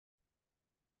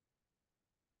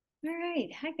All right.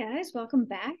 Hi, guys. Welcome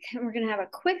back. And we're going to have a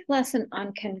quick lesson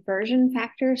on conversion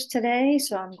factors today.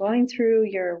 So I'm going through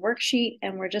your worksheet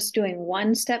and we're just doing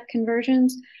one-step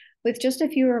conversions with just a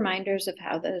few reminders of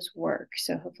how those work.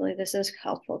 So hopefully this is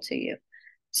helpful to you.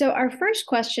 So our first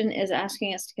question is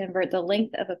asking us to convert the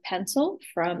length of a pencil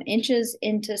from inches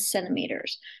into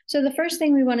centimeters. So the first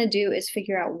thing we want to do is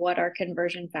figure out what our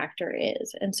conversion factor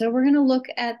is. And so we're going to look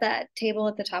at that table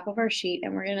at the top of our sheet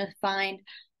and we're going to find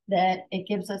that it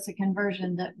gives us a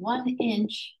conversion that 1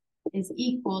 inch is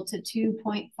equal to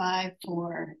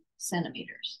 2.54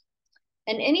 centimeters.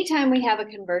 And anytime we have a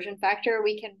conversion factor,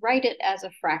 we can write it as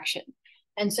a fraction.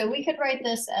 And so we could write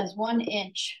this as 1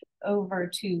 inch over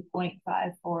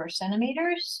 2.54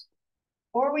 centimeters,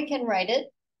 or we can write it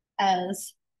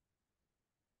as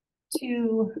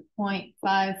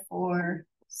 2.54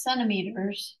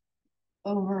 centimeters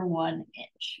over 1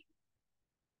 inch.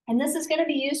 And this is going to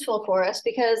be useful for us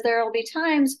because there will be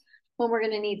times when we're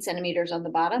going to need centimeters on the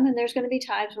bottom, and there's going to be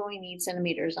times when we need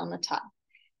centimeters on the top.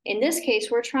 In this case,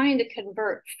 we're trying to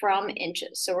convert from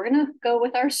inches. So we're going to go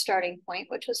with our starting point,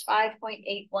 which was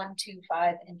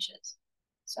 5.8125 inches.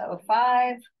 So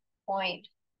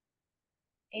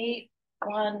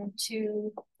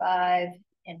 5.8125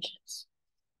 inches.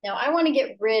 Now I want to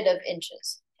get rid of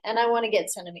inches and I want to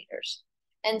get centimeters.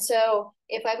 And so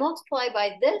if I multiply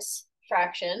by this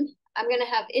fraction, I'm going to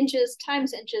have inches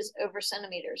times inches over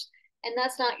centimeters, and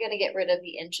that's not going to get rid of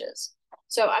the inches.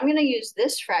 So I'm going to use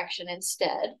this fraction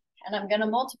instead, and I'm going to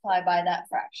multiply by that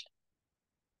fraction.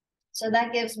 So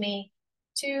that gives me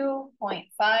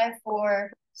 2.54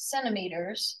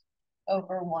 centimeters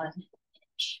over 1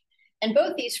 inch. And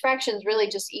both these fractions really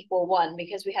just equal 1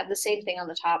 because we have the same thing on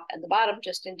the top and the bottom,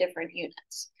 just in different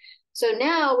units. So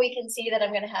now we can see that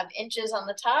I'm going to have inches on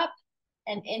the top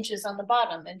and inches on the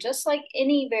bottom. And just like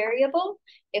any variable,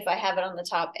 if I have it on the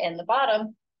top and the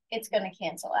bottom, it's going to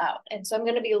cancel out. And so I'm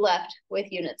going to be left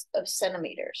with units of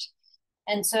centimeters.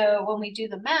 And so when we do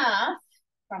the math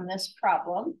from this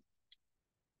problem,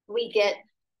 we get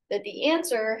that the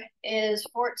answer is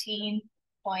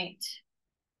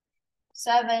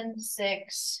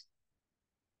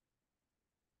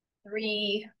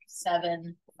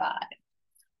 14.76375.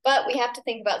 But we have to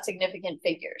think about significant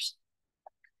figures.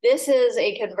 This is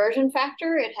a conversion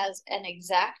factor. It is an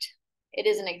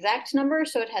exact number,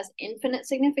 so it has infinite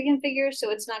significant figures,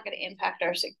 so it's not going to impact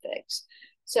our sig figs.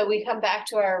 So we come back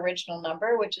to our original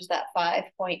number, which is that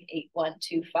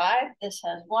 5.8125. This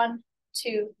has 1,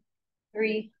 2,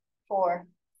 3, 4,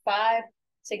 5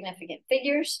 significant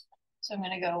figures. So I'm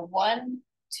going to go 1,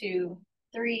 2,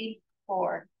 3,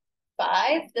 4,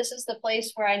 5. This is the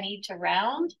place where I need to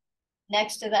round.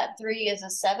 Next to that 3 is a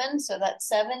 7, so that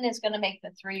 7 is going to make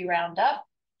the 3 round up.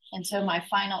 And so my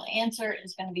final answer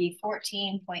is going to be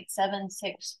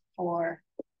 14.764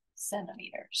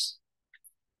 centimeters.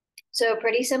 So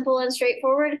pretty simple and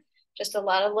straightforward, just a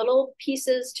lot of little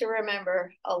pieces to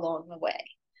remember along the way.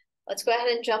 Let's go ahead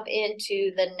and jump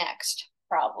into the next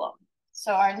problem.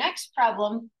 So our next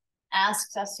problem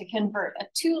asks us to convert a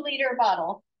 2-liter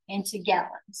bottle into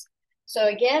gallons. So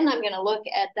again, I'm going to look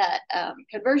at that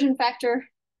conversion factor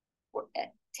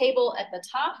table at the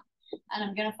top, and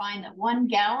I'm going to find that 1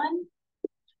 gallon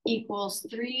equals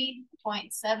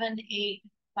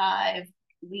 3.785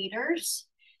 liters.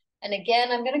 And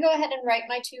again, I'm going to go ahead and write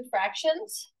my 2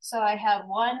 fractions. So I have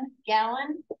 1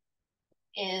 gallon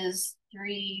is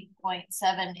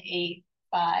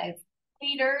 3.785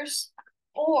 liters,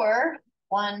 or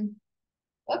 1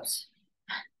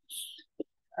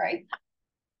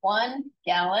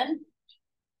 gallon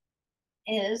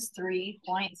is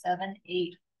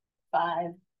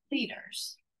 3.785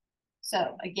 liters.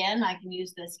 So again, I can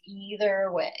use this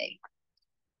either way.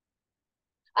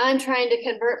 I'm trying to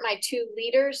convert my 2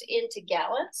 liters into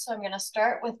gallons. So I'm going to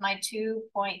start with my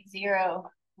 2.0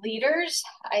 liters.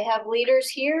 I have liters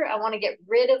here. I want to get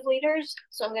rid of liters.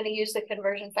 So I'm going to use the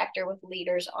conversion factor with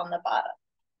liters on the bottom.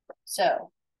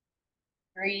 So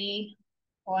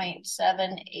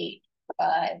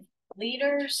 3.785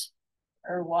 liters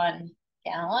or 1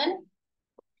 gallon.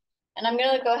 And I'm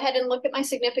going to go ahead and look at my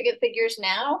significant figures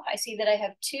now. I see that I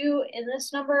have 2 in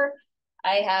this number.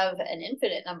 I have an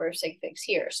infinite number of sig figs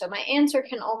here. So my answer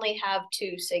can only have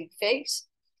 2 sig figs.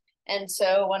 And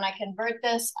so when I convert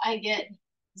this, I get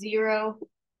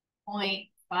 0.53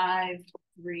 gallons.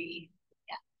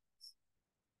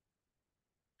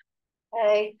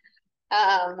 Okay.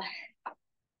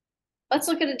 Let's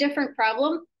look at a different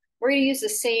problem. We're going to use the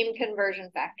same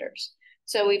conversion factors.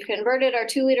 So we've converted our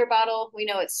 2-liter bottle. We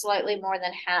know it's slightly more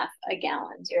than half a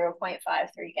gallon, 0.53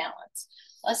 gallons.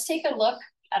 Let's take a look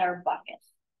at our bucket.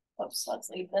 Oops, let's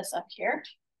leave this up here.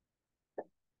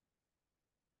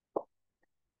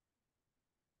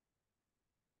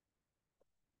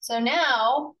 So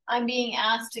now I'm being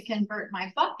asked to convert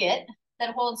my bucket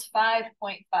that holds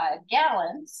 5.5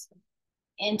 gallons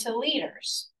into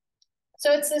liters.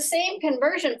 So it's the same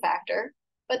conversion factor,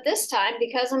 but this time,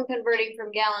 because I'm converting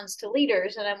from gallons to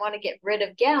liters and I want to get rid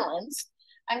of gallons,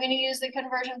 I'm going to use the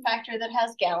conversion factor that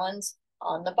has gallons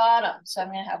on the bottom. So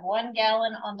I'm going to have 1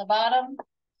 gallon on the bottom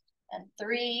and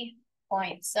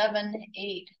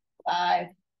 3.785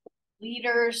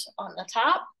 liters on the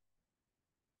top.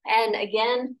 And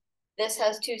again, this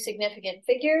has two significant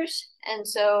figures. And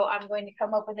so I'm going to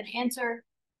come up with an answer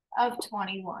of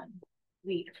 21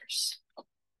 liters.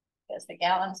 Because the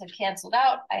gallons have canceled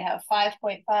out, I have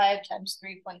 5.5 times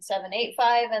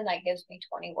 3.785, and that gives me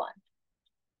 21.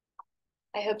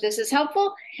 I hope this is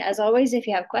helpful. As always, if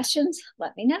you have questions,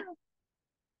 let me know.